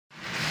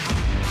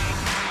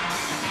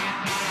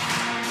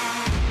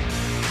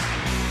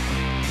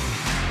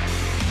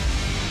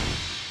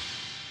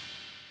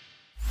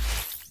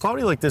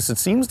Cloudy like this, it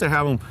seems to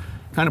have them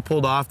kind of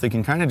pulled off. They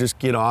can kind of just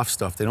get off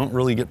stuff. They don't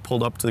really get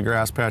pulled up to the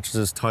grass patches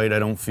as tight, I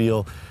don't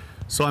feel.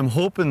 So I'm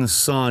hoping the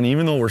sun,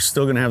 even though we're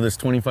still gonna have this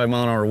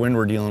 25-mile-an-hour wind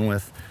we're dealing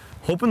with,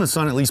 hoping the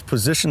sun at least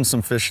positions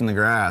some fish in the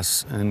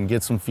grass and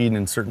get some feeding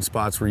in certain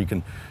spots where you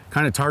can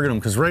kind of target them.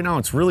 Because right now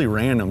it's really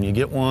random. You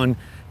get one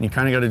and you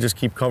kind of got to just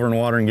keep covering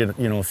water and get,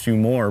 you know, a few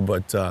more.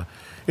 But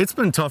it's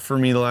been tough for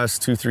me the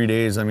last 2-3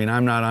 days. I mean,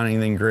 I'm not on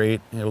anything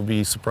great. It'll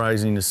be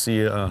surprising to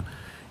see.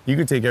 You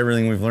could take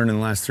everything we've learned in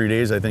the last 3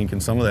 days, I think,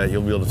 and some of that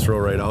you'll be able to throw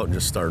right out and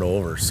just start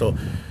over. So,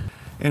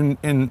 and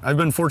I've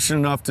been fortunate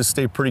enough to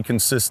stay pretty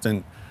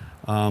consistent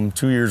 2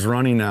 years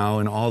running now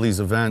in all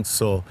these events.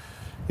 So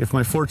if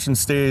my fortune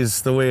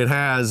stays the way it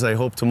has, I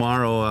hope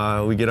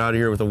tomorrow we get out of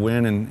here with a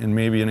win and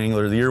maybe an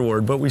Angler of the Year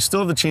award. But we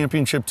still have the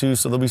championship too,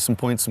 so there'll be some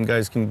points some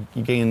guys can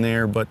gain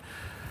there. But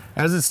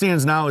as it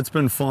stands now, it's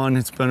been fun.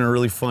 It's been a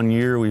really fun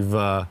year.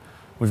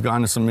 We've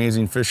gone to some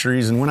amazing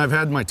fisheries, and when I've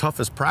had my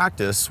toughest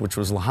practice, which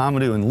was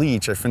Lahamadu and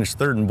Leech, I finished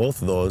third in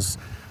both of those.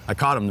 I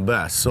caught them the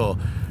best. So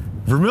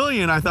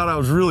Vermilion, I thought I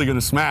was really gonna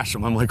smash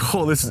them. I'm like,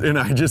 oh, this is, and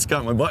I just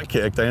got my butt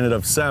kicked. I ended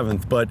up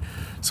 7th, but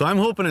so I'm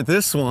hoping at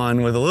this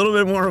one with a little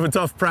bit more of a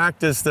tough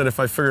practice that if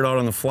I figure it out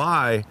on the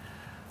fly,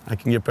 I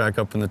can get back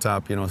up in the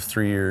top, you know,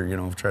 3 or, you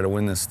know, try to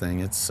win this thing.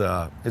 It's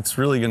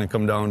really gonna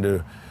come down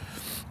to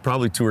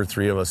probably 2 or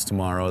 3 of us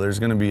tomorrow. There's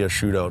gonna be a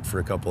shootout for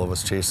a couple of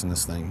us chasing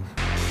this thing.